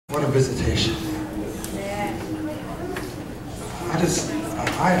What a visitation.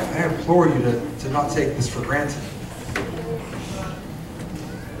 I implore you to not take this for granted.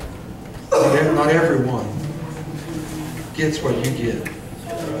 Not everyone gets what you get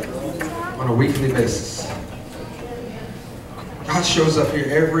on a weekly basis. God shows up here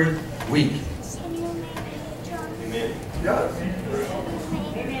every week. Amen.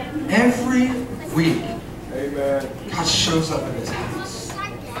 Every week. Amen. God shows up in His house.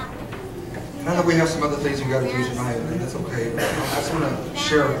 And I know we have some other things we got to do tonight, and that's okay. But I just want to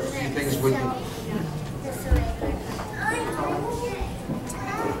share a few things with you.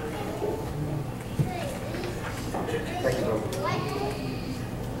 Thank you, brother.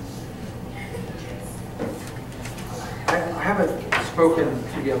 I haven't spoken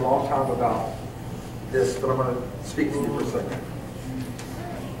to you in a long time about this, but I'm going to speak to you for a second.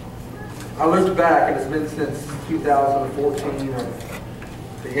 I looked back, and it's been since 2014, or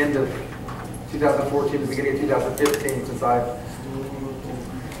the end of 2014, the beginning of 2015, since I've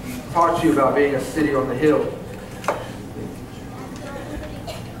taught you about being a city on the hill.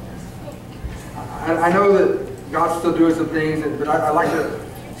 I know that God's still doing some things, but I'd like to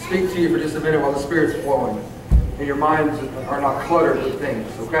speak to you for just a minute while the Spirit's flowing and your minds are not cluttered with things,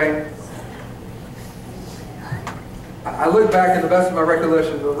 okay? I look back, and the best of my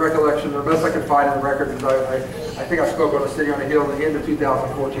recollection, the best I can find in the record is I think I spoke on a city on a hill at the end of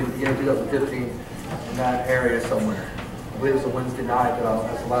 2014, the beginning of 2015, in that area somewhere. I believe it was a Wednesday night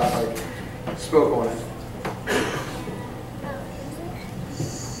that's the last I spoke on it.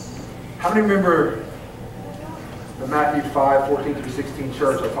 How many remember the Matthew 5:14 through 16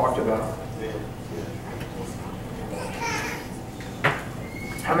 church I talked about?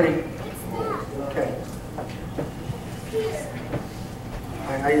 How many? Okay.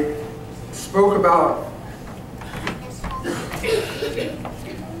 I spoke about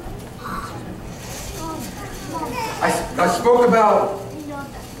I spoke about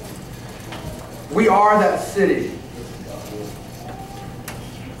we are that city.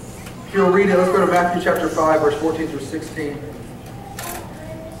 If you'll read it, let's go to Matthew chapter 5, verse 14 through 16.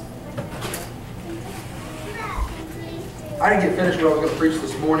 I didn't get finished what I was going to preach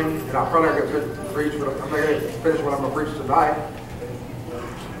this morning, and I'm probably not going to preach, but I'm not going to finish what I'm going to preach tonight.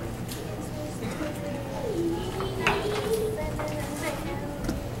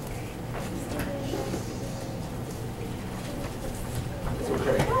 It's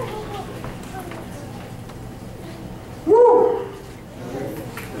okay. Woo!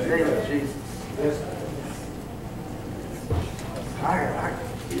 In the name of Jesus.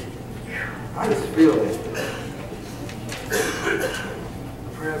 I just feel it. The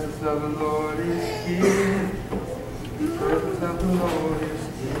presence of the Lord is here. The presence of the Lord is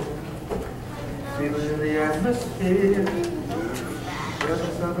here. Feel it in the atmosphere. The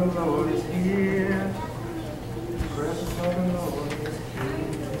presence of the Lord is here. The presence of the Lord is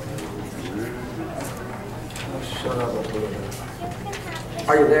here. Oh, shut up.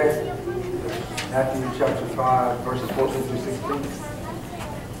 Are you there? Matthew chapter 5, verses 14 through 16.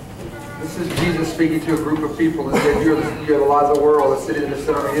 This is Jesus speaking to a group of people and said, "You're the light of the world. A city that is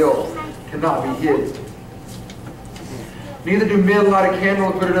set on a hill cannot be hid. Neither do men light a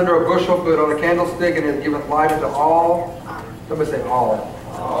candle and put it under a bushel, but on a candlestick, and it giveth light unto all." Somebody say all.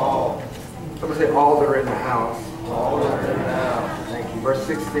 All. Somebody say all that are in the house. All that are in the house. Thank you. Verse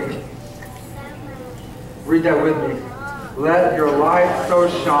 16. Read that with me. "Let your light so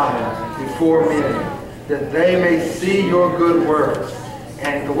shine before men, that they may see your good works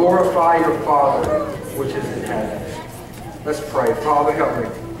and glorify your Father which is in heaven." Let's pray. Father, help me.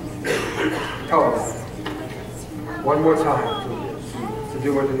 Help me. One more time to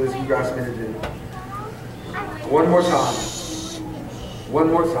do what it is you guys me to do. One more time.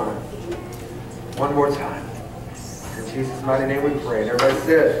 One more time. One more time. In Jesus' mighty name we pray. And everybody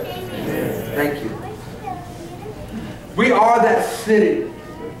said, amen. Thank you. We are that city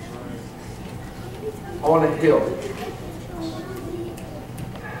on a hill.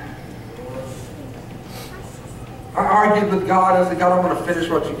 I argued with God. I said, "God, I want to finish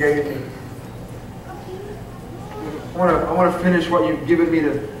what you gave me. I want to finish what you've given me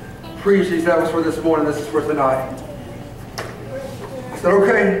to preach." He said, "That was for this morning. This is for tonight." I said,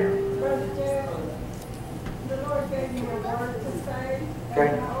 "Okay." The Lord gave me a word to say. Okay.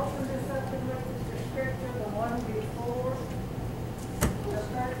 And I opened this up and looked at the scripture, the one before, the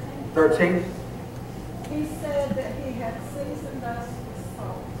 13th. 13. He said that he had seasoned us with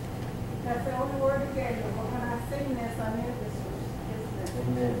salt. That's the only word he gave me. But when I seen this, I knew this was his message.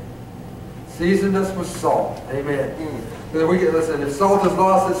 Amen. Seasoned us with salt. Amen. Then we get, listen, if salt has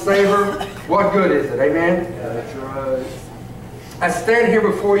lost its savor, what good is it? Amen. That's right. I stand here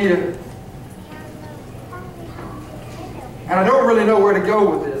before you, and I don't really know where to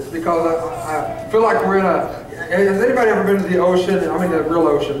go with this because I feel like we're in a... Has anybody ever been to the ocean? I mean the real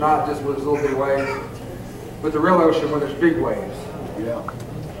ocean, not just where there's little bitty waves, but the real ocean when there's big waves. Yeah.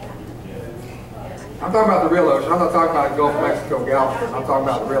 I'm talking about the real ocean. I'm not talking about Gulf of Mexico, Galveston. I'm talking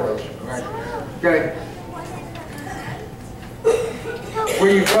about the real ocean, right? Okay? Where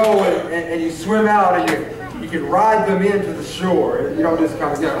you go and you swim out and you can ride them into the shore. You don't just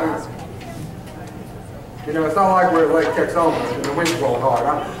kind of go, you know, it's not like we're at Lake Texoma and the wind's blowing hard.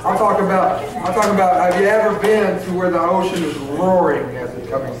 I'm talking about, have you ever been to where the ocean is roaring as it's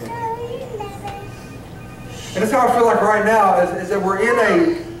coming in? And that's how I feel like right now, is that we're in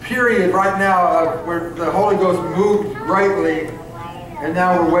a period right now where the Holy Ghost moved greatly, and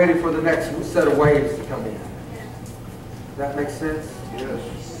now we're waiting for the next set of waves to come in. Does that make sense? Yes.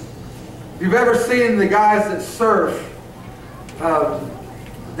 If you've ever seen the guys that surf,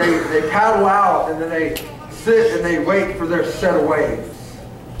 they paddle out and then they sit and they wait for their set of waves.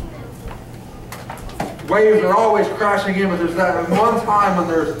 Waves are always crashing in, but there's that one time when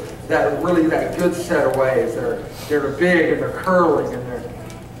there's that good set of waves. They're big and they're curling and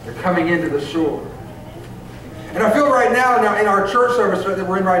they're coming into the shore. And I feel right now in our church service that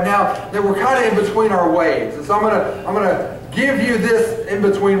we're in right now that we're kind of in between our waves. And so I'm gonna give you this in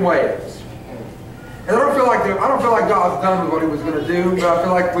between waves. And I don't feel like God's done with what He was going to do, but I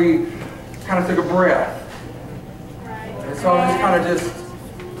feel like we kind of took a breath. And so I'm just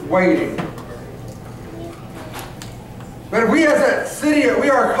waiting. But we as that city, we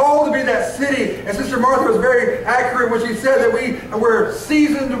are called to be that city. And Sister Martha was very accurate when she said that we're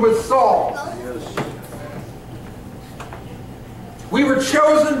seasoned with salt. We were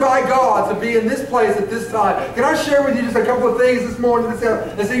chosen by God to be in this place at this time. Can I share with you just a couple of things this morning,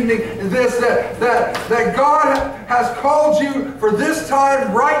 this evening? That God has called you for this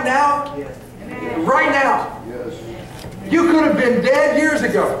time right now? Yes. Right now. Yes. You could have been dead years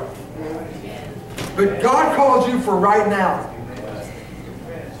ago. But God called you for right now.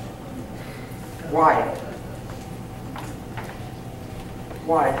 Why?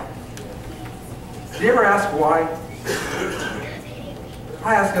 Why? Do you ever ask why?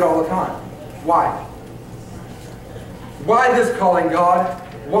 I ask it all the time. Why? Why this calling, God?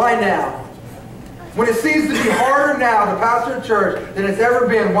 Why now? When it seems to be harder now to pastor a church than it's ever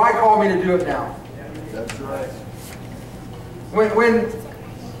been, why call me to do it now? That's right. When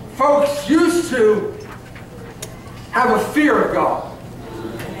folks used to have a fear of God.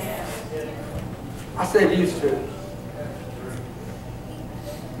 I said used to.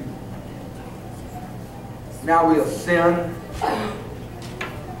 Now we'll sin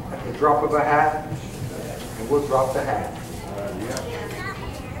at the drop of a hat, and we'll drop the hat.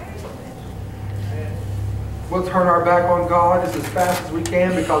 We'll turn our back on God just as fast as we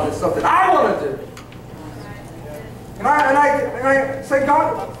can because it's something I want to do. And I say,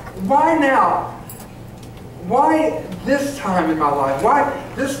 God, why now? Why this time in my life? Why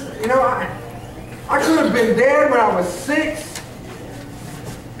this, I could have been dead when I was 6.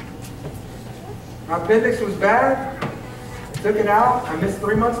 My appendix was bad. Took it out. I missed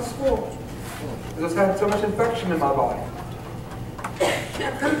 3 months of school. I just had so much infection in my body.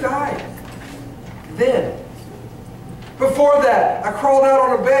 I could have died. Then. Before that, I crawled out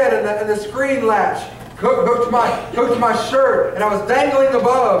on a bed and the screen latch hooked to my shirt, and I was dangling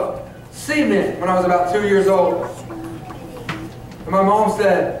above cement when I was about 2 years old. And my mom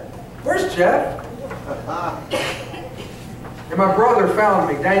said, "Where's Jeff?" And my brother found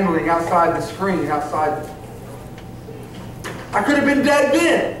me dangling outside the screen, outside. I could have been dead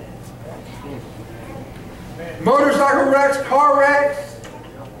then. Motorcycle wrecks, car wrecks,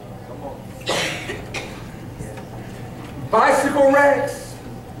 bicycle wrecks,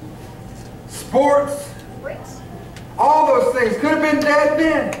 sports, all those things. Could have been dead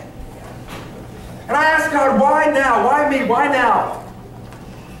then. And I asked God, why now? Why me? Why now?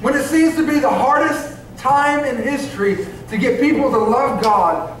 When it seems to be the hardest time in history to get people to love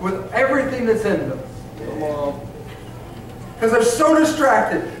God with everything that's in them. Because they're so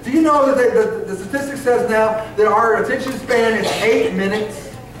distracted. Do you know that the statistic says now that our attention span is 8 minutes?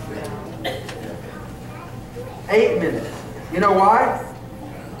 8 minutes. You know why?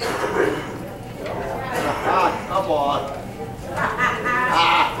 Come on.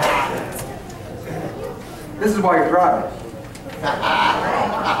 This is why you're driving.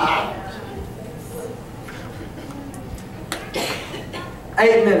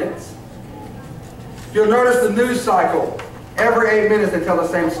 Eight minutes. You'll notice the news cycle. Every 8 minutes they tell the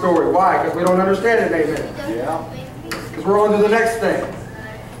same story. Why? Because we don't understand it in 8 minutes. Yeah. Because we're on to the next thing.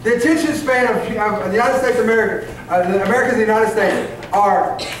 The attention span of the United States of America, the Americans in the United States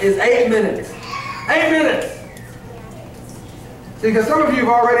is 8 minutes. 8 minutes! See, because some of you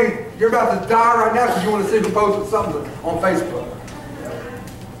you're about to die right now because you want to see who posted something on Facebook.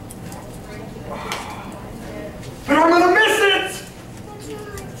 But I'm going to miss it!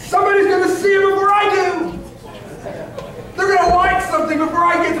 Somebody's going to see it before I do! They're going to like something before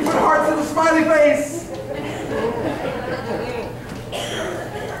I get to put hearts in a smiley face!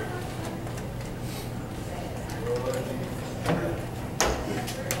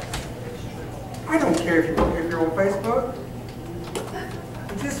 I don't care if you're on Facebook.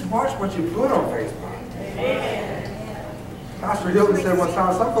 Just watch what you put on Facebook. Pastor Hilton said one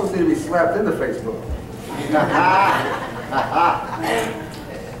time, some folks need to be slapped into Facebook.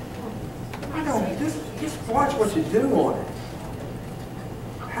 Just watch what you do on it.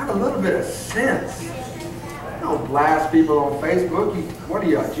 Have a little bit of sense. Don't blast people on Facebook. What are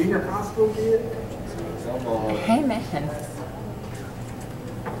you, a junior high school kid? Amen.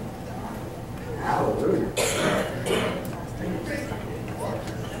 Hallelujah.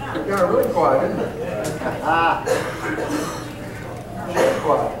 It got really quiet, didn't it? Really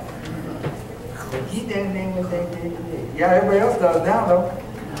quiet. Yeah, everybody else does now, though.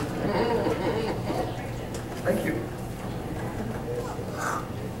 Thank you.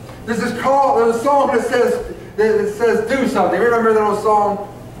 There's a song that says do something. Remember that old song?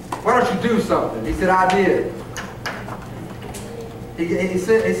 Why don't you do something? He said, I did. He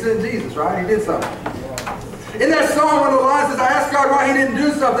sent Jesus, right? He did something. In that song, one of the lines says, I asked God why he didn't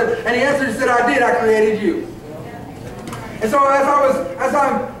do something, and he answered and said, I did, I created you. And so as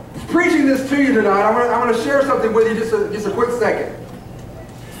I'm preaching this to you tonight, I want to share something with you just a quick second.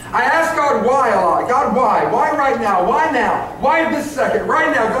 I asked God why a lot. God, why? Why right now? Why now? Why this second? Right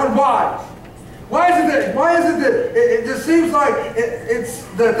now? God, why? Why is it that it just seems like it's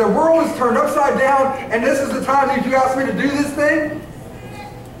that the world is turned upside down and this is the time that you asked me to do this thing?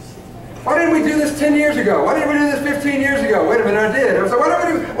 Why didn't we do this 10 years ago? Why didn't we do this 15 years ago? Wait a minute, I did. I was like,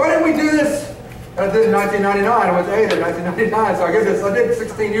 why didn't we do this? I did in 1999. I went to AIDA in 1999, so I guess I did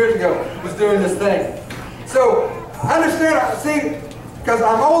 16 years ago, was doing this thing. So, I understand, see, because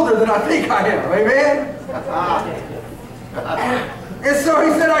I'm older than I think I am, amen? And so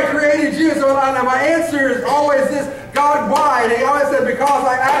he said, I created you. So my answer is always this, God, why? And he always said, because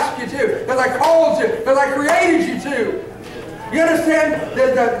I asked you to, because I called you, because I created you to. You understand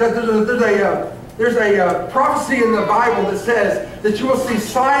that there's a prophecy in the Bible that says that you will see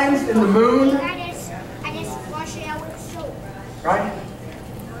signs in the moon. I just wash it out with soap. Right?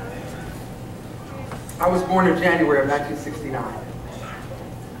 I was born in January of 1969.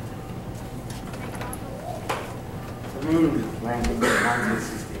 The moon landing in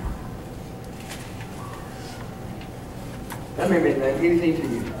 1969. That may mean anything to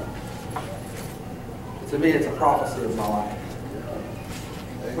you. To me, it's a prophecy of my life.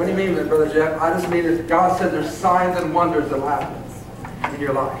 What do you mean, Brother Jeff? I just mean that God said there's signs and wonders that will happen in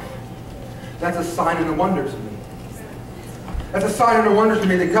your life. That's a sign and a wonder to me. That's a sign and a wonder to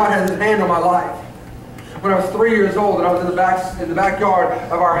me that God has His hand on my life. When I was 3 years old and I was in the backyard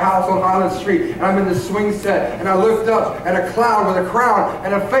of our house on Island Street, and I'm in the swing set, and I looked up and a cloud with a crown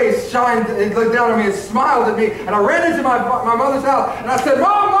and a face shined, and looked down at me and smiled at me, and I ran into my mother's house and I said,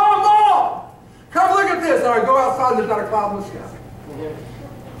 Mom, Mom, Mom! Come look at this! And I go outside and there's not a cloud in the sky.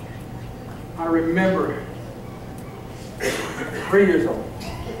 I remember 3 years old.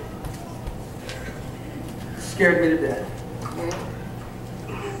 It scared me to death.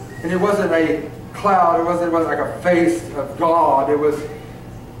 And it wasn't a cloud, it wasn't like a face of God. It was,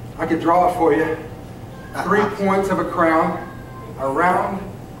 I could draw it for you. 3 points of a crown, a round,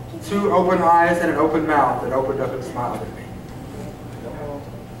 2 open eyes, and an open mouth that opened up and smiled at me.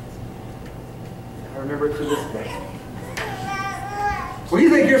 I remember it to this day. Well, you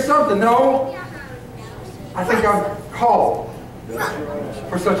think you're something? No. I think I'm called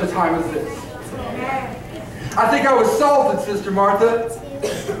for such a time as this. I think I was salted, Sister Martha,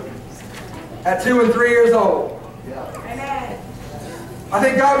 at 2 and 3 years old. I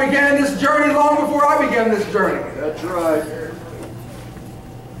think God began this journey long before I began this journey. That's right.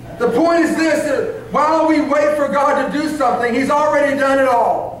 The point is this, that while we wait for God to do something, He's already done it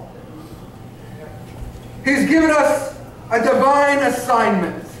all. He's given us a divine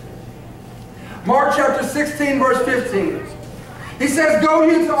assignment. Mark chapter 16, verse 15. He says, go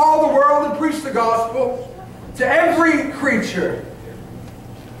ye to all the world and preach the gospel to every creature.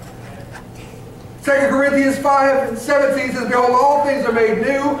 2 Corinthians 5 and 17 says, behold, all things are made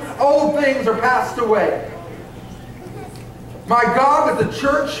new, old things are passed away. My God, that the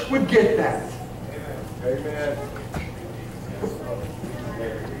church would get that. Amen.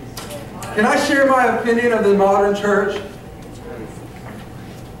 Can I share my opinion of the modern church?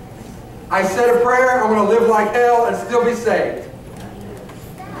 I said a prayer, I want to live like hell and still be saved.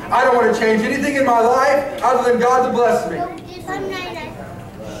 I don't want to change anything in my life other than God to bless me.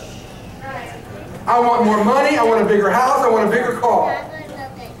 I want more money, I want a bigger house, I want a bigger car.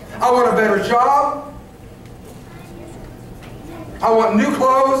 I want a better job. I want new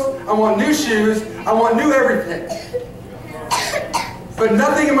clothes, I want new shoes, I want new everything. But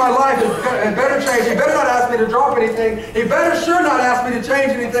nothing in my life had better change. He better not ask me to drop anything. He better sure not ask me to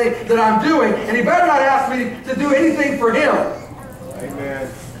change anything that I'm doing. And he better not ask me to do anything for him. Amen.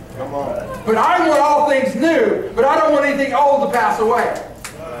 Come on. But I want all things new, but I don't want anything old to pass away.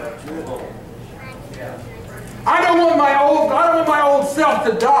 I don't want my old self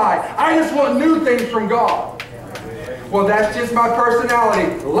to die. I just want new things from God. Well, that's just my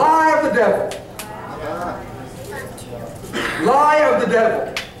personality. Lie of the devil. Lie of the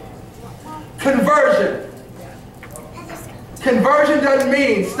devil. Conversion. Conversion doesn't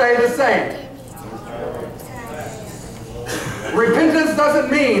mean stay the same. Repentance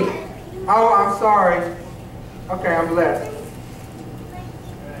doesn't mean, oh, I'm sorry. Okay, I'm blessed.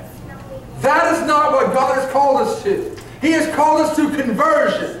 That is not what God has called us to. He has called us to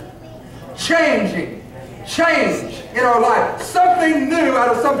conversion. Changing. Change in our life. Something new out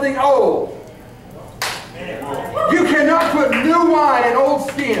of something old. You cannot put new wine in old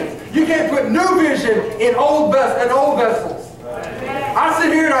skins. You can't put new vision in old vessels. I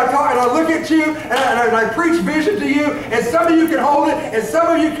sit here and I talk and I look at you and I preach vision to you, and some of you can hold it and some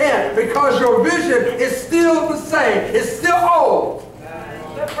of you can't, because your vision is still the same. It's still old.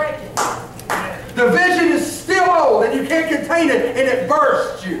 The vision is still old and you can't contain it, and it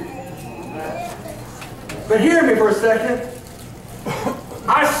bursts you. But hear me for a second.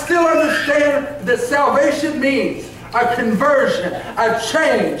 I still understand that salvation means a conversion, a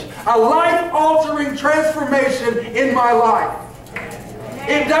change, a life-altering transformation in my life.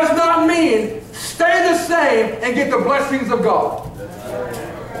 It does not mean stay the same and get the blessings of God.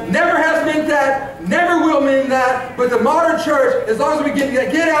 Never has meant that, never will mean that, but the modern church, as long as we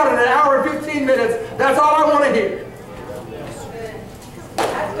get out in an hour and 15 minutes, that's all I want to hear.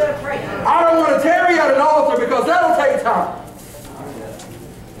 I don't want to tarry at an altar because that'll take time.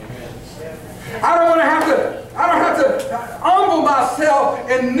 I don't have to humble myself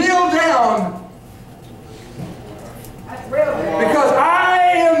and kneel down, because I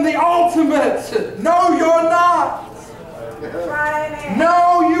am the ultimate. No, you're not.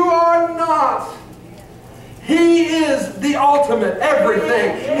 No, you are not. He is the ultimate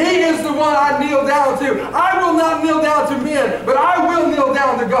everything. He is the one I kneel down to. I will not kneel down to men, but I will kneel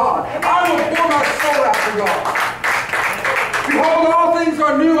down to God. I will pour my soul out to God. Behold, all things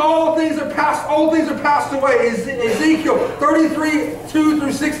are new, all things are past, old things are passed away. Ezekiel 33, 2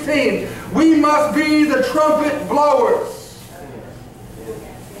 through 16. We must be the trumpet blowers.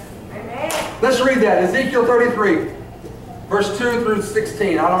 Let's read that. Ezekiel 33, verse 2 through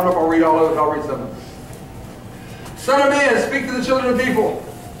 16. I don't know if I'll read all of it, I'll read some of it. Son of man, speak to the children of people,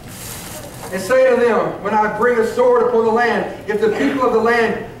 and say to them, when I bring a sword upon the land, if the people of the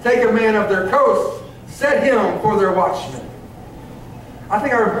land take a man of their coast, set him for their watchman. I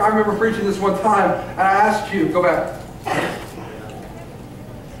think I remember preaching this one time, and I asked you, go back.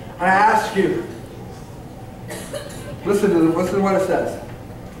 And I asked you, listen to what it says.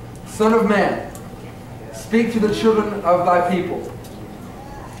 Son of man, speak to the children of thy people,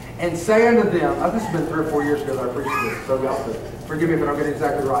 and say unto them, this has been 3 or 4 years ago that I preached this, so y'all forgive me if I don't get it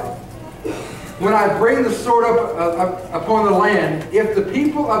exactly right. When I bring the sword up upon the land, if the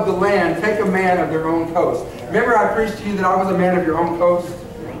people of the land take a man of their own coast. Remember I preached to you that I was a man of your own coast?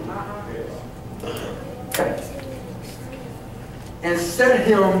 Okay. And set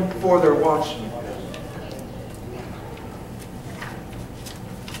him for their watchman.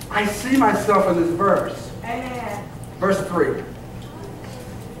 I see myself in this verse. Amen. Verse 3.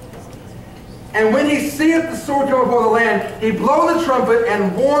 And when he seeth the sword come upon the land, he blow the trumpet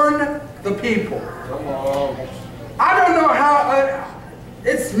and warn the people. Come on. I don't know how,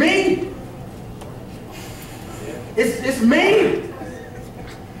 it's me. It's me.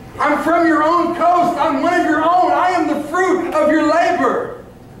 I'm from your own coast. I'm one of your own. I am the fruit of your labor.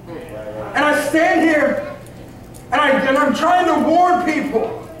 And I stand here and I'm trying to warn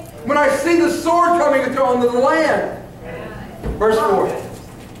people when I see the sword coming on the land. Verse 4.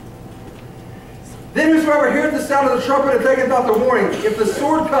 Then whosoever heareth the sound of the trumpet and taketh not the warning, if the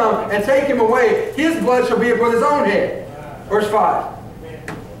sword come and take him away, his blood shall be upon his own head. Verse 5.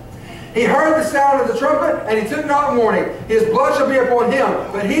 He heard the sound of the trumpet, and he took not warning. His blood shall be upon him.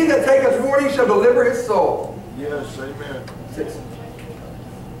 But he that taketh warning shall deliver his soul. Yes, amen. 6.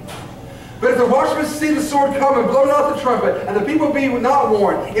 But if the watchmen see the sword come and blow not the trumpet, and the people be not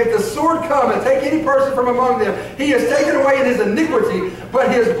warned, if the sword come and take any person from among them, he is taken away in his iniquity,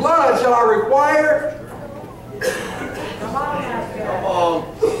 but his blood shall I require. Come on.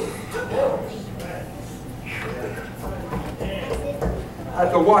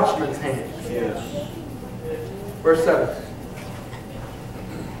 At the watchman's hand. Yes. Verse 7.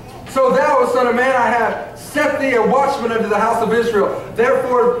 So thou, O son of man, I have set thee a watchman unto the house of Israel.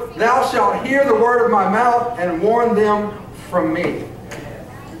 Therefore thou shalt hear the word of my mouth and warn them from me.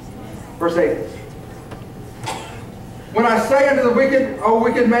 Verse 8. When I say unto the wicked, O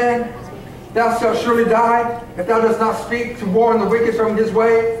wicked man, thou shalt surely die, if thou dost not speak to warn the wicked from his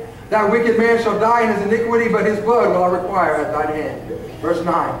way, that wicked man shall die in his iniquity, but his blood will I require at thine hand. Verse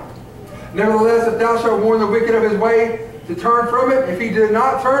 9. Nevertheless, if thou shalt warn the wicked of his way, to turn from it, if he did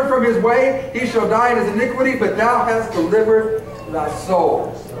not turn from his way, he shall die in his iniquity, but thou hast delivered thy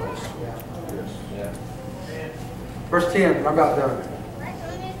soul. Verse 10, I'm about done.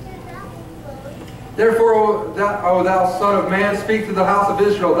 Therefore, O thou son of man, speak to the house of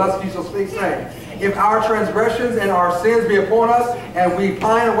Israel, thus you shall speak, saying, if our transgressions and our sins be upon us, and we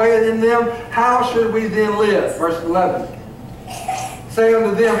pine away in them, how should we then live? Verse 11. Say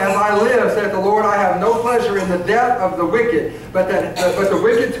unto them, as I live, saith the Lord, I have no pleasure in the death of the wicked, but the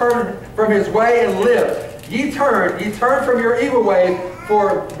wicked turn from his way and live. Ye turn from your evil ways,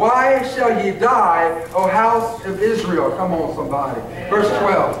 for why shall ye die, O house of Israel? Come on, somebody. Verse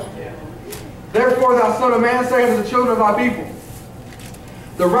 12. Therefore, thou son of man, say unto the children of thy people,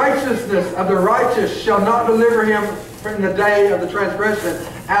 the righteousness of the righteous shall not deliver him from the day of the transgression,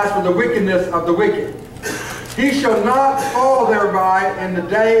 as for the wickedness of the wicked. He shall not fall thereby in the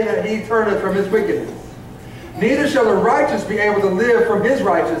day that he turneth from his wickedness. Neither shall the righteous be able to live from his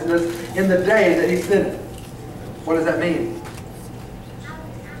righteousness in the day that he sinneth. What does that mean?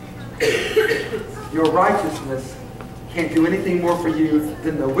 Your righteousness can't do anything more for you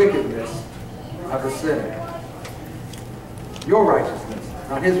than the wickedness of the sinner. Your righteousness,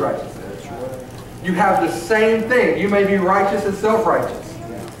 not his righteousness. You have the same thing. You may be righteous and self-righteous.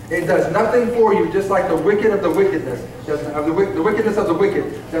 It does nothing for you, just like the wicked of the wickedness. The wickedness of the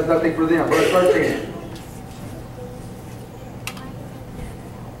wicked does nothing for them. Verse 13.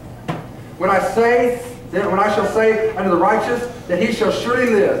 When I shall say unto the righteous that he shall surely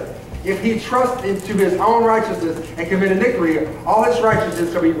live, if he trust into his own righteousness and commit iniquity, all his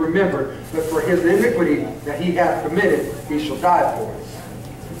righteousness shall be remembered. But for his iniquity that he hath committed, he shall die for it.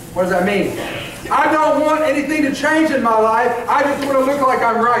 What does that mean? I don't want anything to change in my life. I just want to look like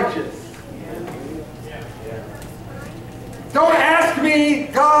I'm righteous. Don't ask me,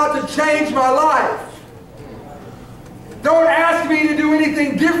 God, to change my life. Don't ask me to do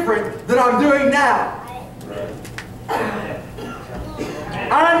anything different than I'm doing now.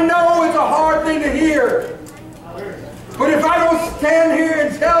 I know it's a hard thing to hear. But if I don't stand here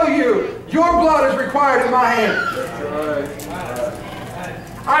and tell you, your blood is required in my hand.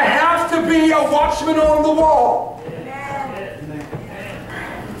 I have to be a watchman on the wall.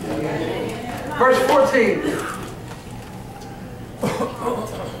 Verse 14.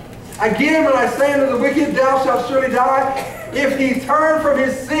 Again, when I say unto the wicked, thou shalt surely die, if he turn from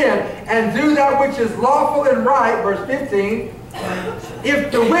his sin and do that which is lawful and right, verse 15,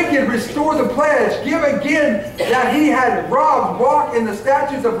 if the wicked restore the pledge, give again that he had robbed, walk in the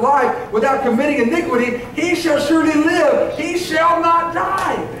statutes of life without committing iniquity, he shall surely live, he shall not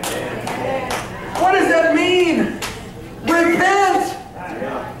die. What does that mean? Repent.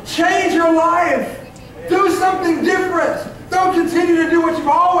 Change your life. Do something different. Don't continue to do what you've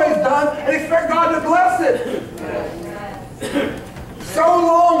always done and expect God to bless it. So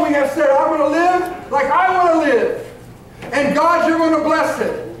long we have said, I'm going to live like I want to live. And God, you're going to bless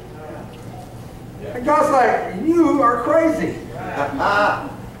it. And God's like, you are crazy.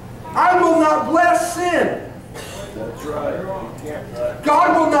 I will not bless sin. That's right.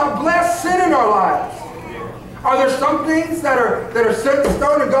 God will not bless sin in our lives. Are there some things that are set in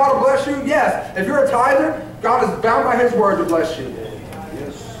stone and God will bless you? Yes. If you're a tither, God is bound by His word to bless you.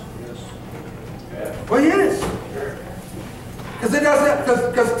 Yes. Well, He is.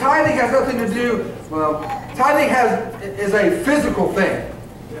 Because tithing has nothing to do, well, tithing is a physical thing.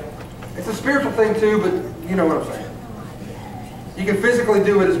 It's a spiritual thing too, but you know what I'm saying. You can physically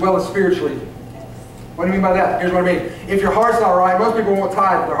do it as well as spiritually. What do you mean by that? Here's what I mean. If your heart's not right, most people won't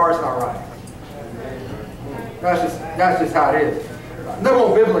tithe if their heart's not right. That's just how it is. They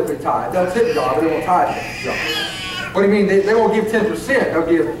won't biblically tithe. They'll tip God, but they won't tithe. So, what do you mean? They won't give 10%. They'll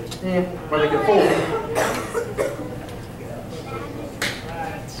give, well, they can fold.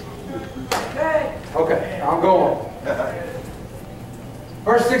 Okay, I'm going.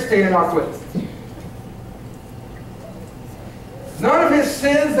 Verse 16 and I'll quit.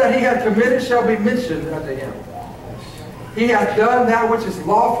 sins that he hath committed shall be mentioned unto him. He hath done that which is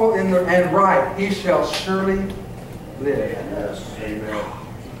lawful and right. He shall surely live. Yes. Amen.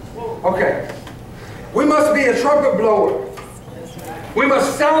 Okay. We must be a trumpet blower. We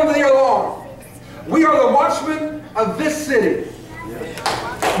must sound the alarm. We are the watchmen of this city.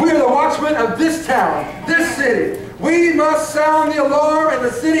 We are the watchmen of this town, this city. We must sound the alarm, and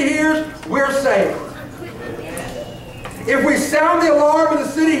the city hears, we're saved. If we sound the alarm and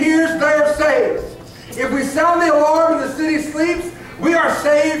the city hears, they are saved. If we sound the alarm and the city sleeps, we are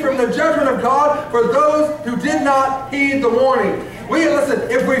saved from the judgment of God for those who did not heed the warning. Listen,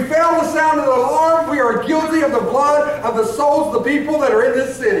 if we fail to sound the alarm, we are guilty of the blood of the souls of the people that are in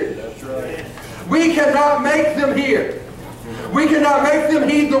this city. That's right. We cannot make them hear. We cannot make them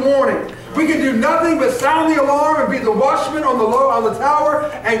heed the warning. We can do nothing but sound the alarm and be the watchman on the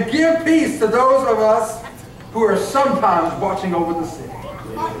tower and give peace to those of us who are sometimes watching over the city.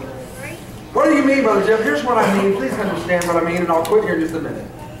 What do you mean, Brother Jeff? Here's what I mean. Please understand what I mean, and I'll quit here in just a minute.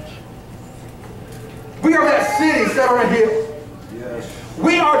 We are that city set on a hill. Yes.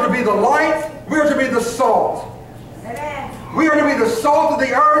 We are to be the light. We are to be the salt. We are to be the salt of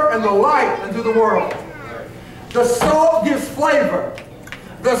the earth and the light into the world. The salt gives flavor.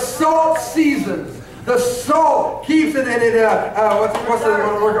 The salt seasons. The salt keeps it, and it what's the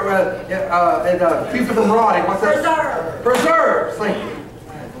word? It keeps it from rotting. What's that? Preserves. Thank you.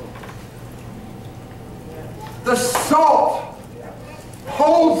 The salt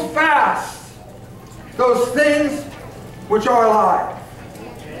holds fast those things which are alive.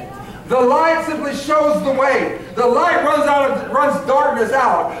 The light simply shows the way. The light runs darkness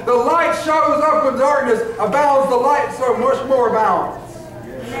out. The light shows up when darkness abounds. The light so much more abounds.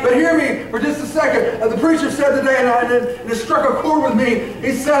 But hear me for just a second. The preacher said today, and it struck a chord with me.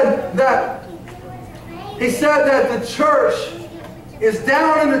 He said that the church is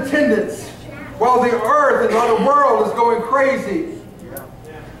down in attendance while the earth and while the world is going crazy.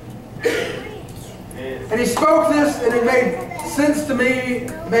 And he spoke this, and it made sense to me.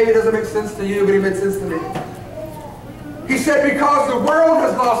 Maybe it doesn't make sense to you, but it made sense to me. He said, because the world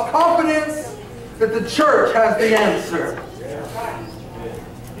has lost confidence that the church has the answer.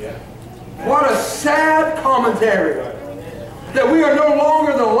 What a sad commentary. That we are no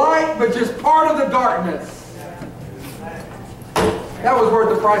longer the light, but just part of the darkness. That was worth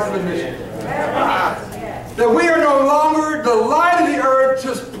the price of admission. That we are no longer the light of the earth,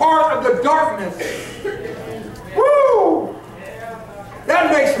 just part of the darkness. Woo!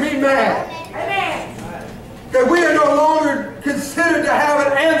 That makes me mad. That we are no longer considered to have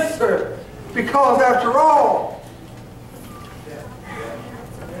an answer. Because after all,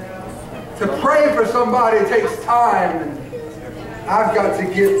 to pray for somebody takes time, and I've got to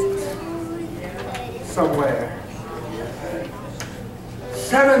get somewhere.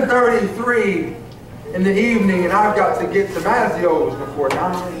 7:33 in the evening, and I've got to get to Mazzio's before 9.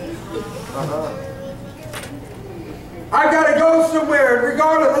 I've got to go somewhere, and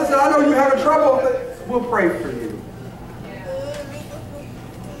regardless, listen, I know you're having trouble, but we'll pray for you.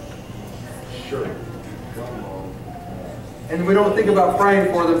 Sure. And we don't think about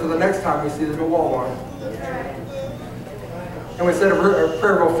praying for them until the next time we see them at Walmart. And we said a prayer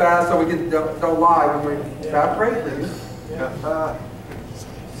real fast so we don't lie when we say, I pray for you.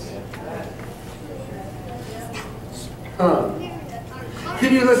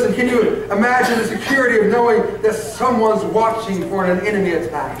 Can you listen? Can you imagine the security of knowing that someone's watching for an enemy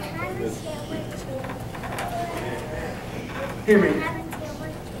attack? Hear me.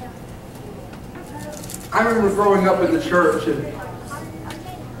 I remember growing up in the church,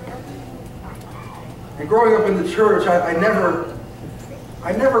 and growing up in the church, I never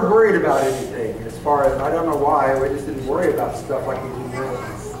worried about anything. As far as, I don't know why, we just didn't worry about stuff like we do now.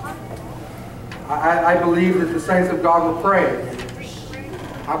 I believe that the saints of God were praying.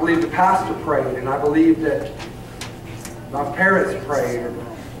 I believe the pastor prayed, and I believe that my parents prayed.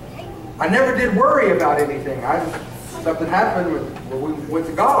 I never did worry about anything. Something happened when we went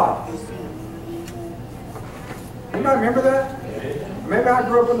to God. Anybody remember that? Maybe I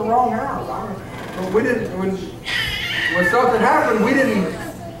grew up in the wrong house. When something happened, we didn't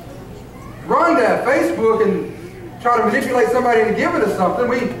run to Facebook and try to manipulate somebody into giving us something.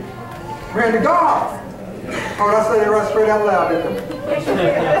 We ran to God. Oh, did I say that right straight out loud, didn't I?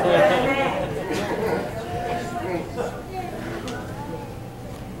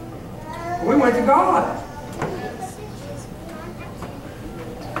 We went to God.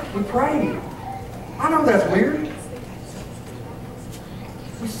 We prayed. I know that's weird.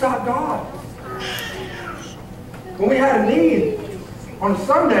 We sought God. When we had a need on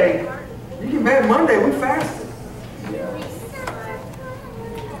Sunday, you can bet Monday we fasted.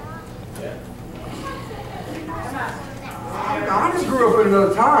 grew up in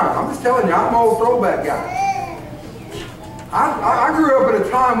another time. I'm just telling you, I'm an old throwback guy. I grew up in a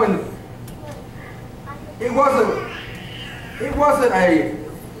time when it wasn't a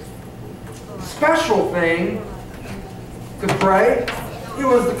special thing to pray. It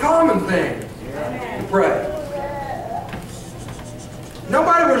was the common thing to pray.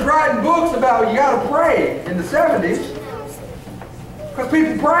 Nobody was writing books about you got to pray in the 70s because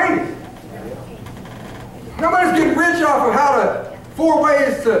people prayed. Nobody's getting rich off of how to 4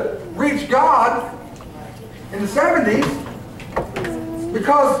 ways to reach God in the 70s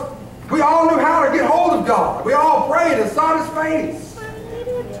because we all knew how to get hold of God. We all prayed and sought His face.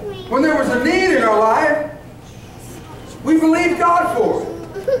 When there was a need in our life, we believed God for it.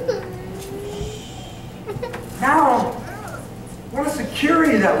 Now, what a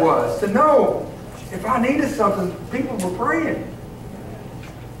security that was to know if I needed something, people were praying.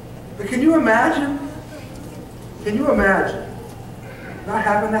 But can you imagine? Can you imagine not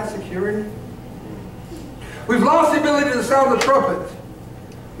having that security? We've lost the ability to sound the trumpet.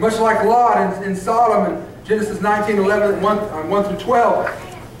 Much like Lot in Sodom in Genesis 19:11, 1 through 12.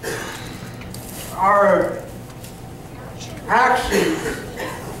 Our actions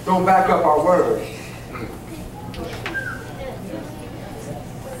don't back up our words.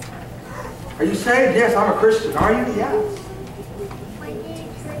 Are you saved? Yes, I'm a Christian. Are you? Yes.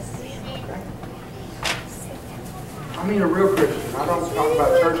 I mean a real Christian. I don't talk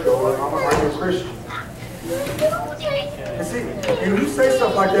about churchgoers. Are you a Christian? And see, if you say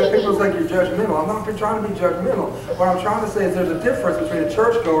stuff like that, people think you're judgmental. I'm not trying to be judgmental. What I'm trying to say is there's a difference between a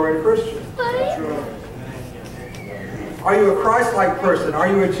churchgoer and a Christian. Are you a Christ-like person? Are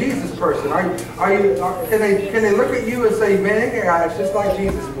you a Jesus person? Can they look at you and say, man, that guy is just like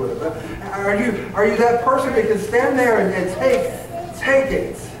Jesus would? Are you that person that can stand there and take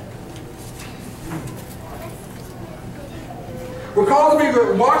it? We're called to be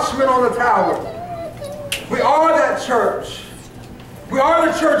watchmen on the tower. We are that church. We are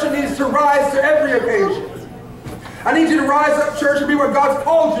the church that needs to rise to every occasion. I need you to rise up, church, and be what God's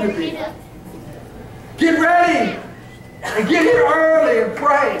called you to be. Get ready and get here early and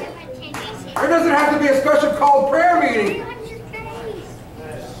pray. There doesn't have to be a special called prayer meeting.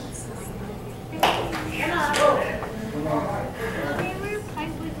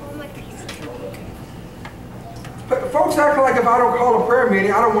 But folks act like if I don't call a prayer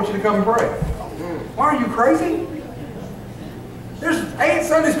meeting, I don't want you to come and pray. Why, are you crazy? There's 8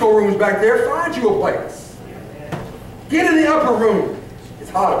 Sunday school rooms back there. Find you a place. Get in the upper room. It's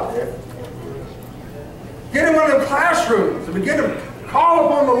hot up there. Get in one of the classrooms and begin to call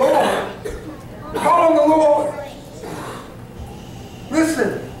upon the Lord. Call on the Lord.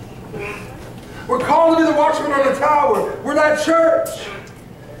 Listen. We're called to be the watchman on the tower. We're that church.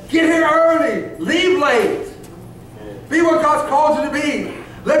 Get here early. Leave late. Be what God's called you to be.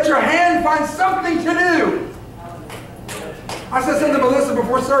 Let your hand find something to do. I said something to Melissa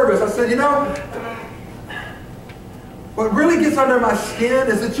before service. I said, you know, what really gets under my skin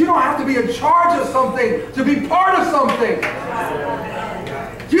is that you don't have to be in charge of something to be part of something.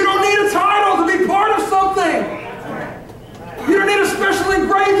 You don't need a title to be part of something. You don't need a special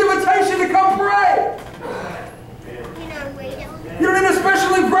engraved invitation to come pray. You don't need a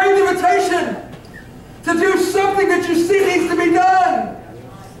special engraved invitation to do something that you see needs to be done.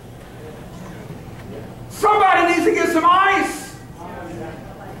 Somebody needs to get some ice.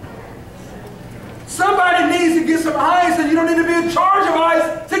 Somebody needs to get some ice, and you don't need to be in charge of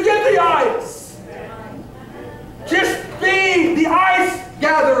ice to get the ice. Just be the ice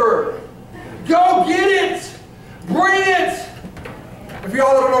gatherer. Go get it. Bring it. If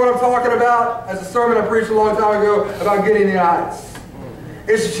y'all don't know what I'm talking about, as a sermon I preached a long time ago about getting the ice.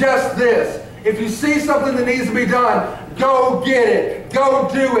 It's just this. If you see something that needs to be done, go get it. Go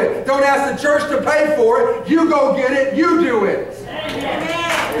do it. Don't ask the church to pay for it. You go get it. You do it.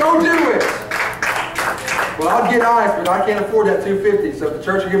 Amen. Go do it. Well, I'll get ice, but I can't afford that $250. So if the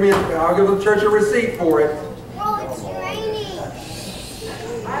church will give me, I'll give the church a receipt for it. Oh, it's raining.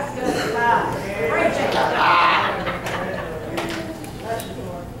 That's good. Preach it.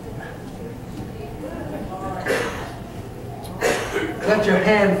 Let your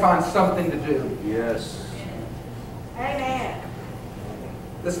hand find something to do. Yes. Amen.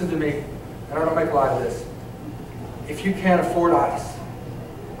 Listen to me, and I don't make light of this. If you can't afford ice,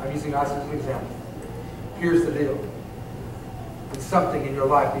 I'm using ice as an example. Here's the deal. It's something in your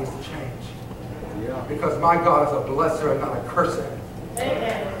life needs to change. Yeah. Because my God is a blesser and not a curser.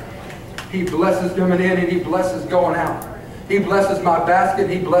 Amen. He blesses coming in and He blesses going out. He blesses my basket.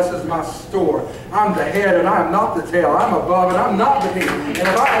 He blesses my store. I'm the head and I am not the tail. I'm above and I'm not beneath. And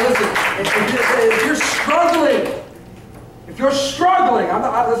if you're struggling, if You're struggling.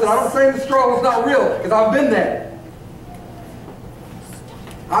 Listen, I don't say the struggle is not real, because I've been there.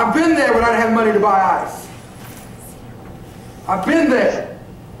 I've been there when I didn't have money to buy ice. I've been there.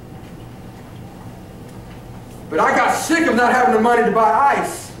 But I got sick of not having the money to buy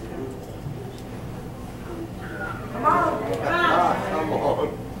ice. Come on. Come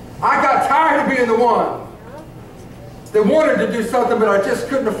on. I got tired of being the one that wanted to do something, but I just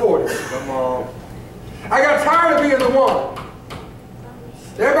couldn't afford it. Come on. I got tired of being the one.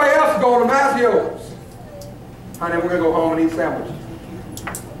 Everybody else is going to Mazio's. Honey, we're going to go home and eat sandwiches.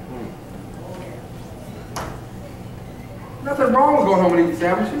 Nothing wrong with going home and eating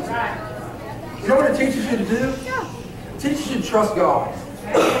sandwiches. You know what it teaches you to do? It teaches you to trust God.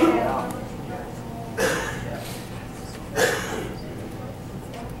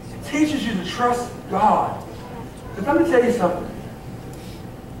 It teaches you to trust God. But let me tell you something.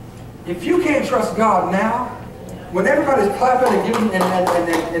 If you can't trust God now, when everybody's clapping and giving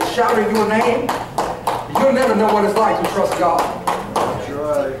and shouting your name, you'll never know what it's like to trust God. That's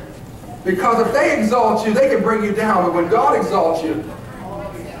right. Because if they exalt you, they can bring you down. But when God exalts you,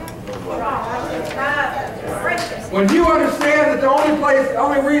 when you understand that the only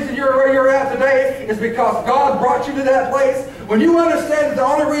reason you're where you're at today is because God brought you to that place, when you understand that the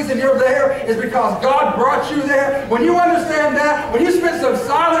only reason you're there is because God brought you there, when you understand that, when you spend some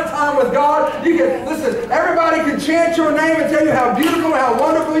silent time with God, you can, listen, everybody can chant your name and tell you how beautiful and how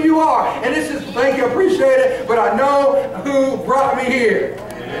wonderful you are. And it's just, thank you, appreciate it, but I know who brought me here.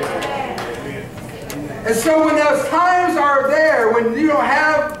 And so when those times are there, when you don't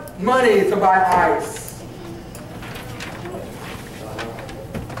have money to buy ice,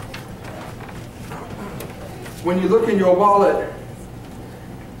 when you look in your wallet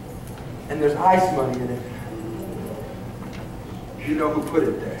and there's ice money in it, you know who put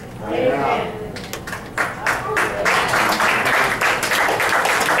it there. Amen.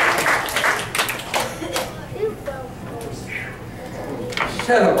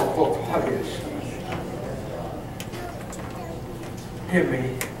 Hear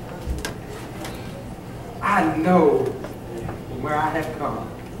me. I know from where I have come.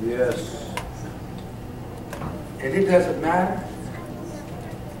 Yes. And it doesn't matter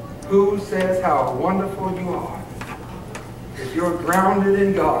who says how wonderful you are. If you're grounded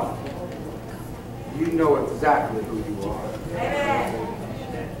in God, you know exactly who you are. Amen.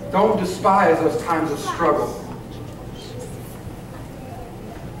 Don't despise those times of struggle.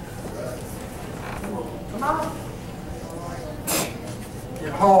 Come on.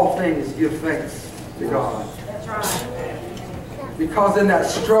 In all things, give thanks to God. That's right. Because in that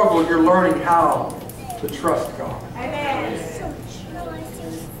struggle, you're learning how to trust God. Amen.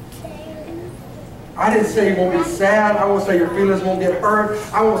 I didn't say you won't be sad. I won't say your feelings won't get hurt.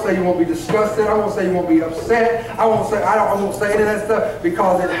 I won't say you won't be disgusted. I won't say you won't be upset. I won't say any of that stuff,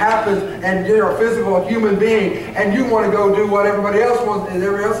 because it happens and you're a physical human being and you want to go do what everybody else wants and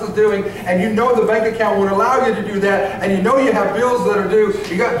everybody else is doing, and you know the bank account won't allow you to do that, and you know you have bills that are due.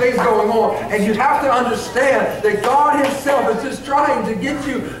 You got things going on, and you have to understand that God Himself is just trying to get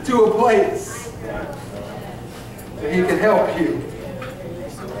you to a place that He can help you.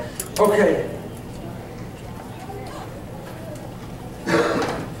 Okay.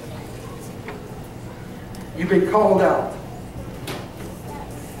 You've been called out.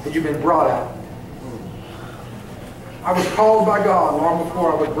 And you've been brought out. I was called by God long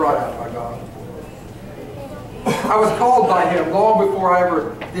before I was brought out by God. I was called by Him long before I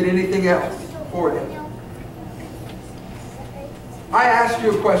ever did anything else for Him. I asked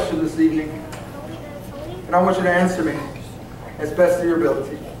you a question this evening, and I want you to answer me as best of your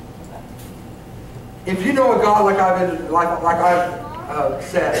ability. If you know a God like I've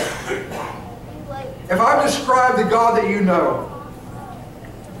said, if I've described the God that you know,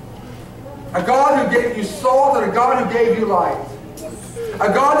 a God who gave you salt and a God who gave you light, a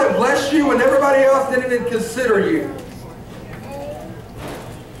God that blessed you when everybody else didn't even consider you,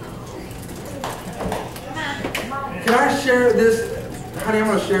 can I share this? Honey, I'm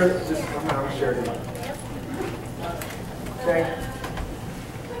going to share this. I'm going to share it. Okay?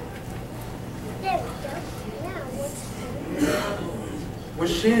 When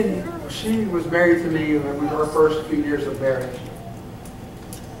she was married to me, and we were her first few years of marriage,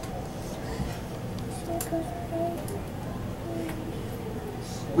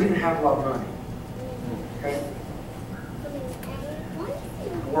 we didn't have a lot of money. Okay? I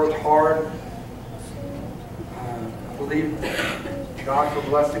worked hard. I believe God for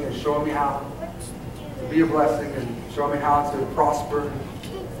blessing and showing me how to be a blessing and showing me how to prosper.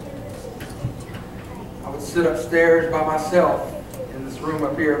 I would sit upstairs by myself in this room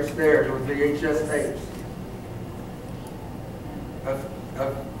up here upstairs with VHS tapes.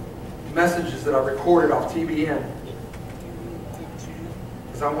 of messages that I recorded off TBN.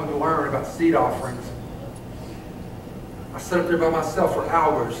 Because I wanted to learn about seed offerings. I sat up there by myself for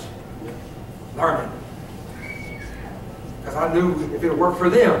hours learning. Because I knew if it worked for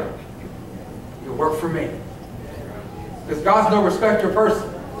them, it would work for me. Because God's no respecter of person.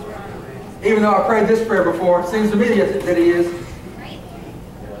 Even though I prayed this prayer before, it seems to me that He is.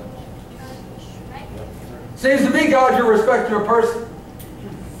 Seems to me, God, you're a respecter of person.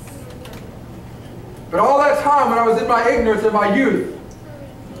 But all that time when I was in my ignorance and my youth,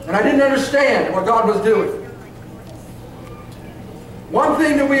 and I didn't understand what God was doing, one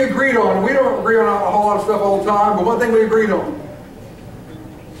thing that we agreed on, we don't agree on a whole lot of stuff all the time, but one thing we agreed on,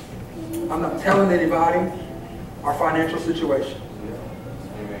 I'm not telling anybody our financial situation.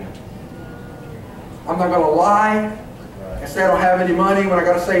 I'm not going to lie and say I don't have any money when I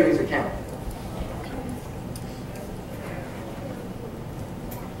got a savings account.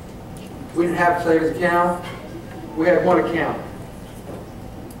 We didn't have a savings account. We had one account.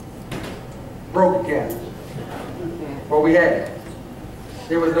 Broke account. What we had.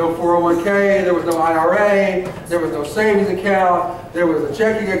 There was no 401k, there was no IRA, there was no savings account, there was a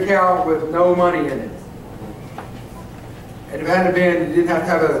checking account with no money in it. And if it hadn't been, you didn't have to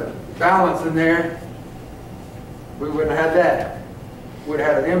have a balance in there, we wouldn't have had that. We would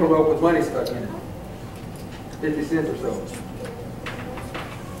have had an envelope with money stuck in it. 50 cents or so.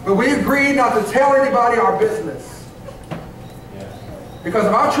 But we agreed not to tell anybody our business. Because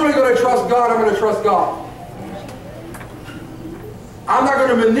if I'm truly going to trust God, I'm going to trust God. I'm not going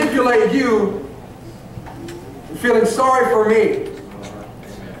to manipulate you feeling sorry for me.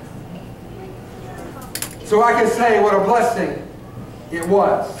 So I can say what a blessing it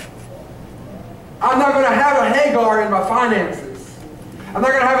was. I'm not going to have a Hagar in my finances. I'm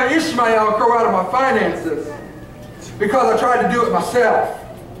not going to have an Ishmael grow out of my finances because I tried to do it myself.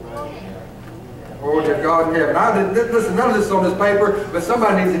 Oh, dear God in heaven. Listen, none of this is on this paper, but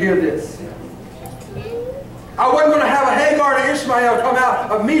somebody needs to hear this. I wasn't going to have a Hagar and Ishmael come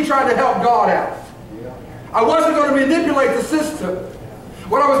out of me trying to help God out. I wasn't going to manipulate the system.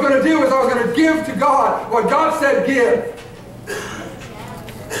 What I was going to do is I was going to give to God what God said give.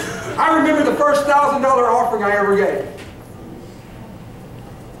 I remember the first $1,000 offering I ever gave.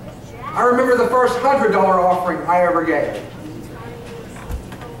 I remember the first $100 offering I ever gave.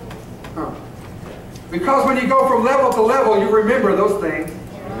 Because when you go from level to level, you remember those things.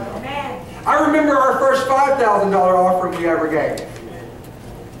 I remember our first $5,000 offering we ever gave.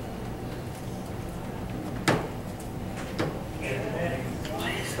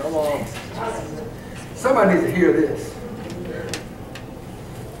 Come on. Somebody needs to hear this.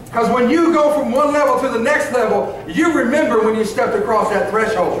 Because when you go from one level to the next level, you remember when you stepped across that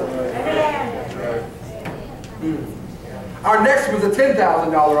threshold. Our next was a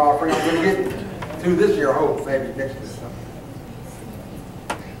 $10,000 offering. I'm going to get to this year, I hope, maybe next year.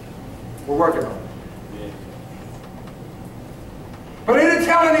 We're working on it. But I didn't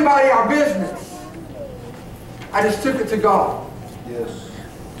tell anybody our business. I just took it to God. Yes.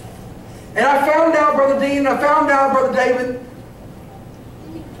 And I found out, Brother Dean, I found out, Brother David,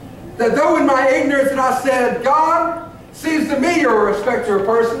 that though in my ignorance, and I said, God, seems to me you're a respecter of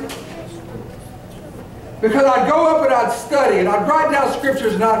person. Because I'd go up and I'd study, and I'd write down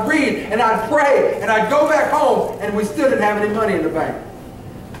scriptures, and I'd read, and I'd pray, and I'd go back home, and we still didn't have any money in the bank.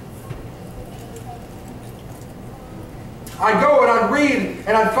 I'd go and I'd read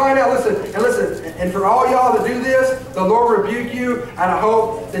and I'd find out, listen, and for all y'all that do this, the Lord rebuke you, and I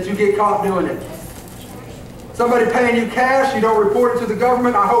hope that you get caught doing it. Somebody paying you cash, you don't report it to the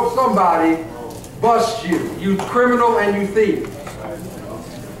government, I hope somebody busts you, you criminal and you thief.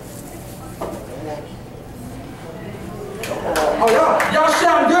 Oh, y'all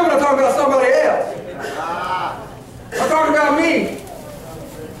shouting good when I'm talking about somebody else. I'm talking about me.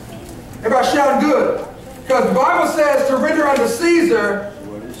 Everybody shouting good. Because the Bible says to render unto Caesar,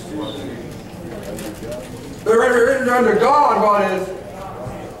 to render unto God what is.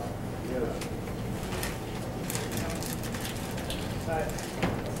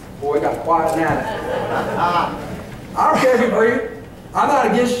 Boy, it got quiet now. I don't care if you agree. I'm not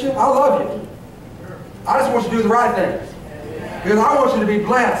against you. I love you. I just want you to do the right thing. Because I want you to be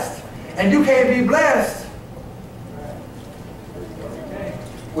blessed. And you can't be blessed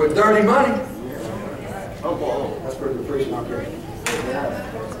with dirty money. That's pretty good preaching, okay.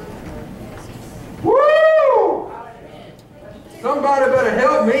 Woo! Somebody better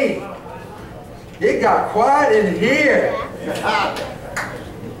help me. It got quiet in here.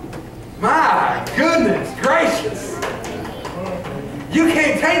 My goodness gracious. You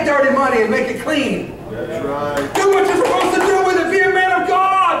can't take dirty money and make it clean. That's right. Do what you're supposed to do with it be a man of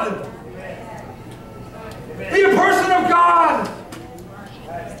God. Be a person of God.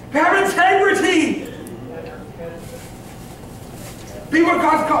 Have integrity. Be what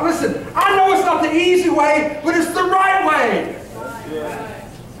God's called. Listen, I know it's not the easy way, but it's the right way.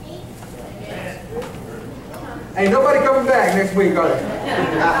 Ain't nobody coming back next week, are they?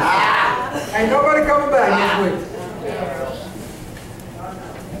 Ain't nobody coming back next week.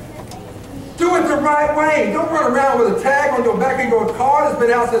 Do it the right way. Don't run around with a tag on your back of your car that's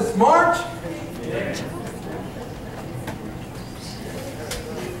been out since March.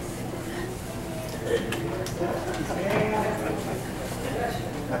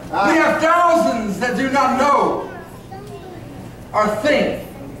 We have thousands that do not know or think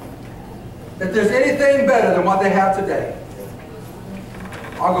that there's anything better than what they have today.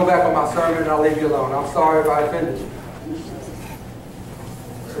 I'll go back on my sermon and I'll leave you alone. I'm sorry if I offended you.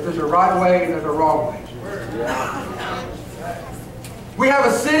 But there's a right way and there's a wrong way. We have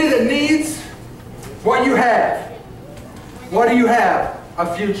a city that needs what you have. What do you have?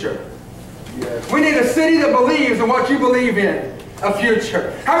 A future. We need a city that believes in what you believe in. A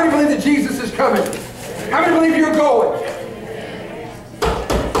future. How many believe that Jesus is coming? How many believe you're going?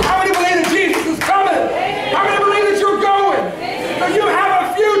 How many believe that Jesus is coming? How many believe that you're going? So you have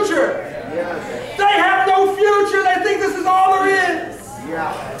a future. They have no future. They think this is all there is.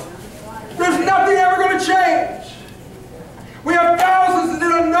 There's nothing ever going to change. We have thousands that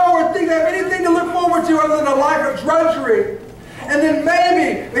don't know or think they have anything to look forward to other than a life of drudgery. And then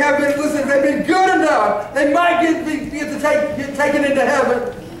maybe they have been, listen, they've been good enough, get taken into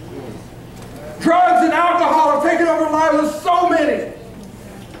heaven. Drugs and alcohol have taken over lives of so many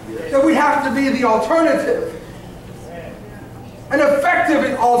that we have to be the alternative. An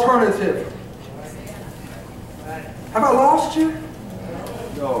effective alternative. Have I lost you?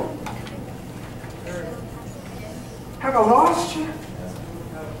 No. Have I lost you?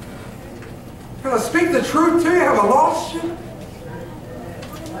 Can I speak the truth to you? Have I lost you?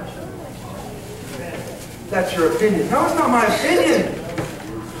 That's your opinion. No, it's not my opinion.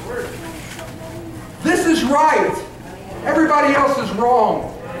 This is right. Everybody else is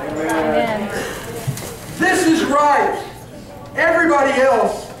wrong. Amen. This is right. Everybody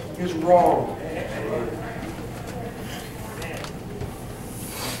else is wrong.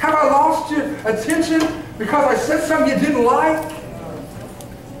 Have I lost your attention because I said something you didn't like?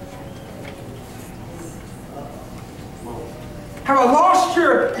 Have I lost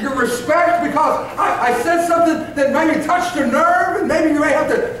your respect because I said something that maybe touched your nerve and maybe you may have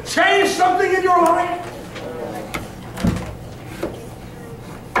to change something in your life?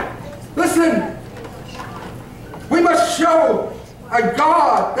 Listen, we must show a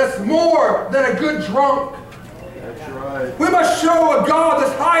God that's more than a good drunk. That's right. We must show a God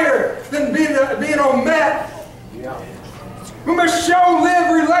that's higher than being on meth. Yeah. We must show,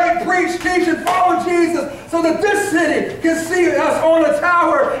 live, relate, preach, teach, and follow Jesus so that this city can see us on a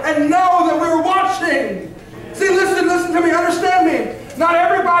tower and know that we're watching. See, listen to me, understand me. Not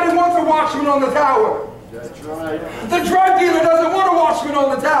everybody wants a watchman on the tower. That's right. The drug dealer doesn't want a watchman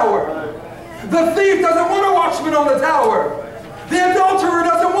on the tower. The thief doesn't want a watchman on the tower. The adulterer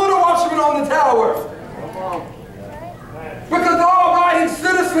doesn't want a watchman on the tower. Come on. Because the all-abiding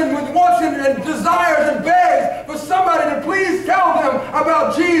citizen wants and desires and begs for somebody to please tell them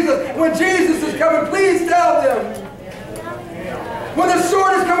about Jesus. When Jesus is coming, please tell them. When the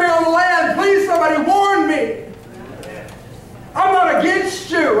sword is coming on the land, please somebody warn me. I'm not against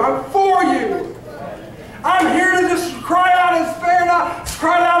you. I'm for you. I'm here to just cry out and spare not.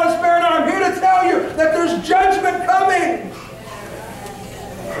 Cry out and spare not. I'm here to tell you that there's judgment coming.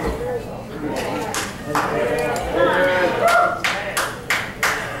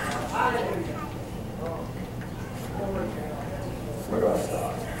 Where do I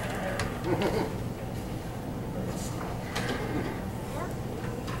stop?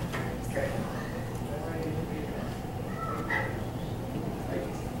 Okay.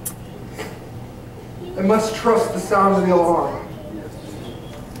 I must trust the sound of the alarm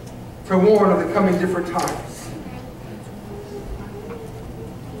to warn of the coming different times.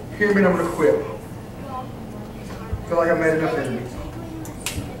 Hear me and I'm going to quit. I feel like I made enough enemies.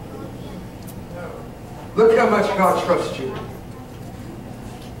 Look how much God trusts you.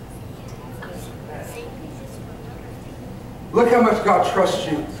 Look how much God trusts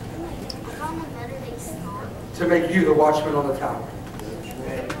you to make you the watchman on the tower.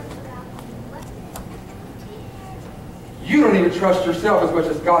 You don't even trust yourself as much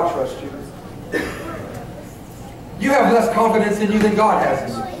as God trusts you. You have less confidence in you than God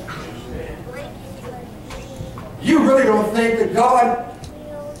has in you. You really don't think that God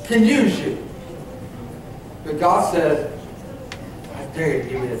can use you. But God said, dare you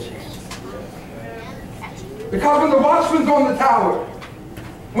give me a chance. Because when the watchman's on the tower,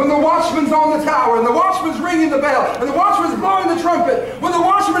 when the watchman's on the tower, and the watchman's ringing the bell, and the watchman's blowing the trumpet, when the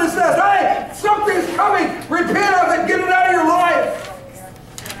watchman says, hey, something's coming, repent of it, get it out of your life.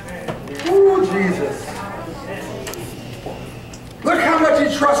 Ooh, Jesus. Look how much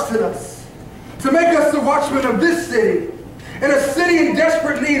He trusted us to make us the watchmen of this city, in a city in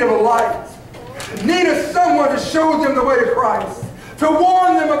desperate need of a light, need of someone to show them the way to Christ, to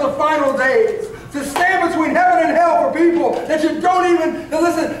warn them of the final days, to stand between heaven and hell for people that you don't even,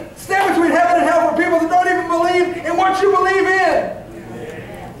 listen, stand between heaven and hell for people that don't even believe in what you believe in.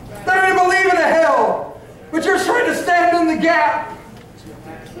 They don't even believe in a hell, but you're trying to stand in the gap.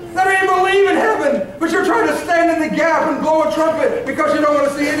 They don't even believe in heaven, but you're trying to stand in the gap and blow a trumpet because you don't want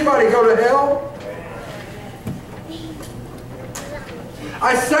to see anybody go to hell.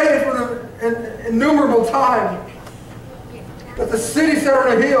 I say it for the innumerable time that the city set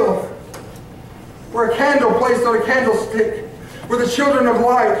on a hill, we're a candle placed on a candlestick. We're the children of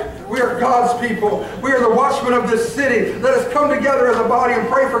light. We are God's people. We are the watchmen of this city. Let us come together as a body and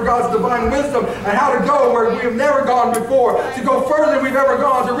pray for God's divine wisdom and how to go where we have never gone before, to go further than we've ever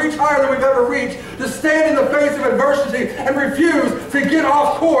gone, to reach higher than we've ever reached, to stand in the face of adversity and refuse to get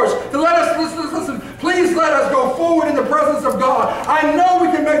off course, to let us, listen, please let us go forward in the presence of God. I know we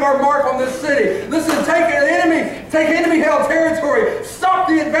can make our mark on this city. Listen, take enemy-held territory. Stop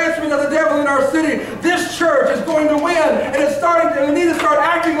the advancement of the devil in our city. This church is going to win, and we need to start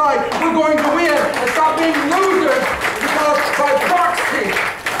acting like we're going to win and stop being losers because by proxy.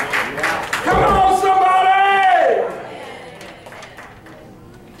 Come on, somebody!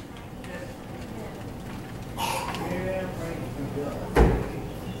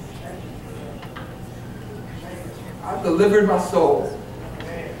 I've delivered my soul.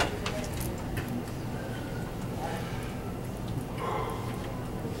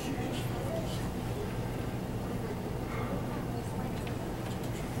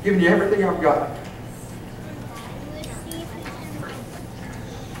 Giving you everything I've got.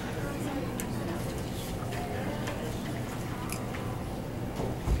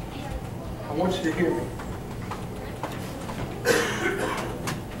 I want you to hear me.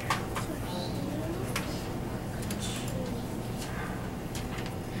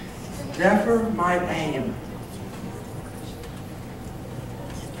 It's never my aim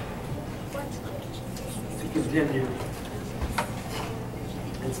to condemn you.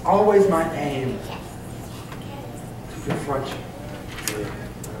 It's always my aim to confront you.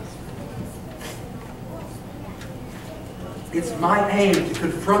 It's my aim to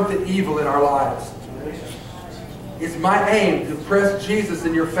confront the evil in our lives. It's my aim to press Jesus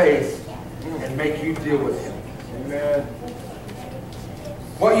in your face and make you deal with Him. Amen.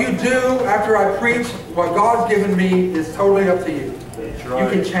 What you do after I preach what God's given me is totally up to you. That's right. You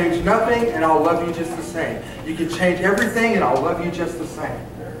can change nothing and I'll love you just the same. You can change everything and I'll love you just the same.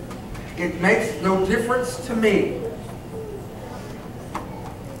 It makes no difference to me.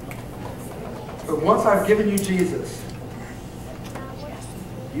 But once I've given you Jesus,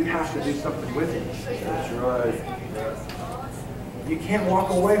 you have to do something with Him. That's right. You can't walk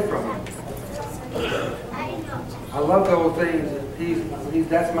away from Him. I love the old things.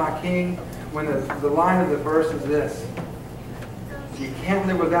 That's my King. When the line of the verse is this: you can't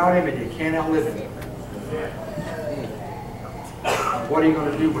live without Him and you can't outlive Him. What are you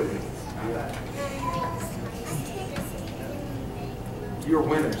going to do with Him? You're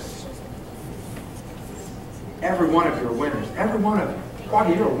winners. Every one of you are winners. Every one of you.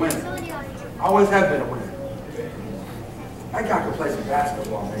 Quaggy, you're a winner. Always have been a winner. That guy can play some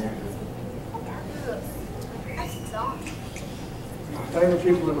basketball, man. My favorite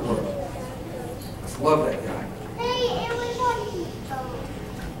people in the world. I just love that guy.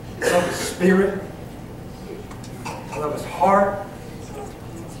 I love his spirit. I love his heart.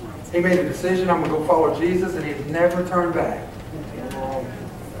 He made the decision, I'm going to go follow Jesus, and he's never turned back.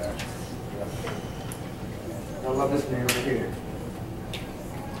 I love this man right here.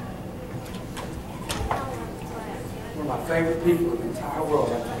 One of my favorite people in the entire world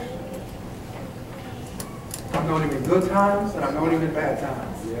right there. I've known him in good times, and I've known him in bad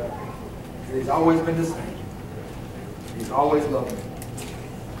times. And he's always been the same. He's always loved me.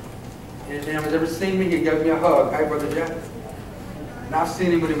 Anytime he's ever seen me, he gave me a hug. Hey, Brother Jeff. And I've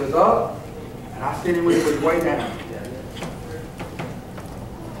seen him when he was up, and I've seen him when he was way down.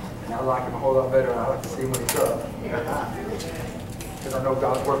 And I like him a whole lot better, and I like to see him when he's up. Because I know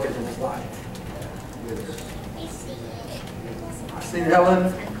God's working in his life. I've seen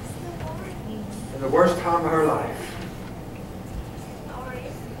Helen in the worst time of her life.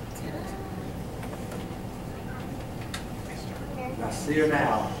 And I've see her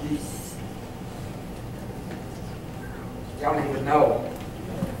now. Y'all don't even know.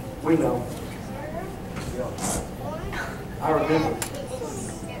 We know. I remember.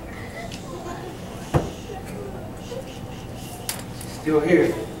 She's still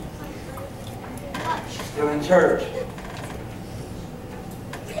here. She's still in church.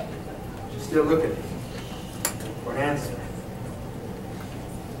 She's still looking for an answer.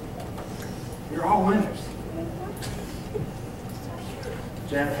 You're all winners.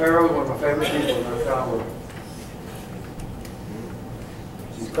 Jan Farrow is one of my favorite people in the entire world.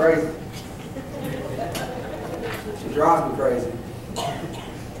 She's crazy. She drives me crazy. I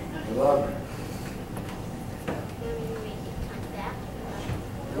love her.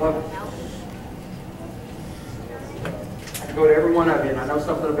 I love her. I can go to every one of you, and I know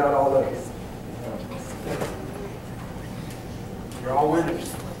something about all of you. You're all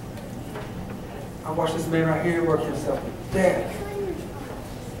winners. I watched this man right here work himself to death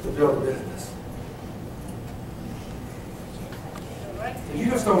to build a business. And you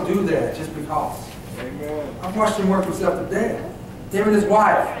just don't do that just because. Amen. I've watched him work himself to death. Him and his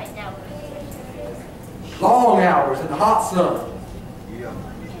wife. Long hours in the hot sun Yeah.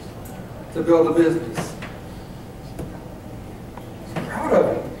 to build a business. I'm proud of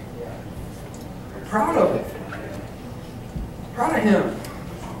him. I'm proud of him. Proud of him.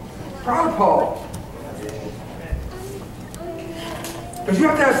 Proud of Paul. Because you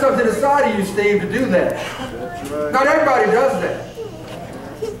have to have something inside of you, Steve, to do that. That's right. Not everybody does that.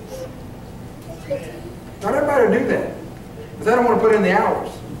 Not everybody do that. Because they don't want to put in the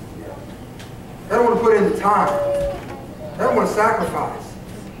hours. They don't want to put in the time. They don't want to sacrifice.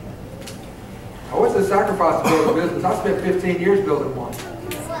 I went to sacrifice to build a business. I spent 15 years building one.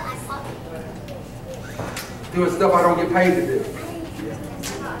 Doing stuff I don't get paid to do.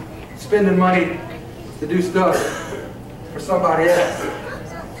 Spending money to do stuff for somebody else.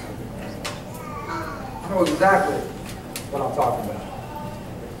 I know exactly what I'm talking about.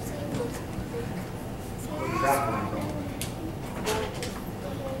 I know exactly what I'm talking about.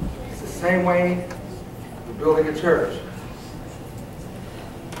 It's the same way with building a church.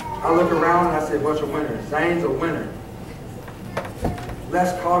 I look around and I see a bunch of winners. Zane's a winner.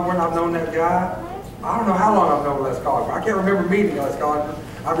 Les Cogburn, I've known that guy. I don't know how long I've known Les Cogburn. I can't remember meeting Les Cogburn.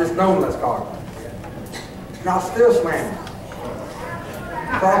 I've just known Les Cogburn. And I'll still slam him.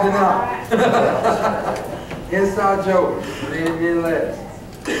 Probably not. Inside joke. Me and Les.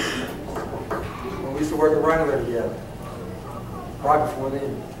 When we used to work at Wrangler together. Right before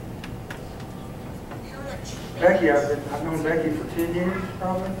then. Becky, I've known Becky for 10 years,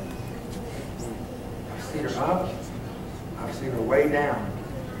 probably. I've seen her up. I've seen her way down.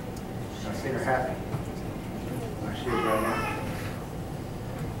 I've seen her happy. Like she is right now.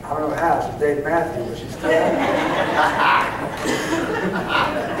 I don't know how. She's dating Matthew, but she's still happy.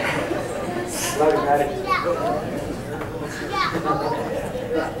 Love you, Matthew.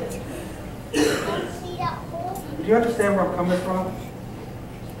 Do you understand where I'm coming from?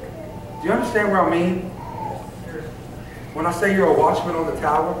 Do you understand what I mean? When I say you're a watchman on the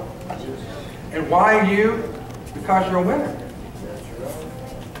tower? And why are you? Because you're a winner.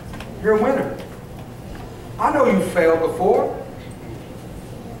 You're a winner. I know you failed before.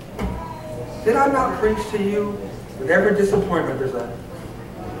 Did I not preach to you? With every disappointment, there's a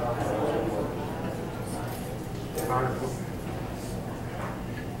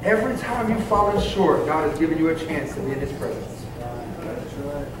every time you've fallen short, God has given you a chance to be in His presence. That's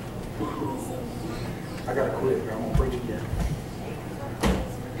right. I gotta quit here. I'm gonna preach again.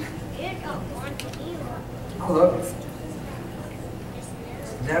 I love you.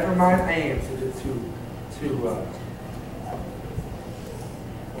 It's never my aim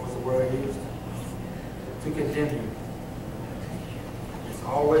what was the word I used? To condemn you. It's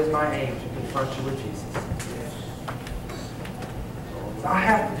always my aim to confront you with Jesus. So I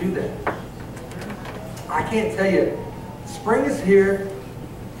have to do that. I can't tell you, spring is here.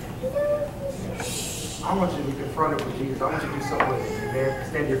 I want you to be confronted with Jesus. I want you to do something with it. Amen.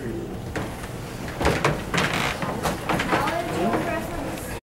 Stand here for you.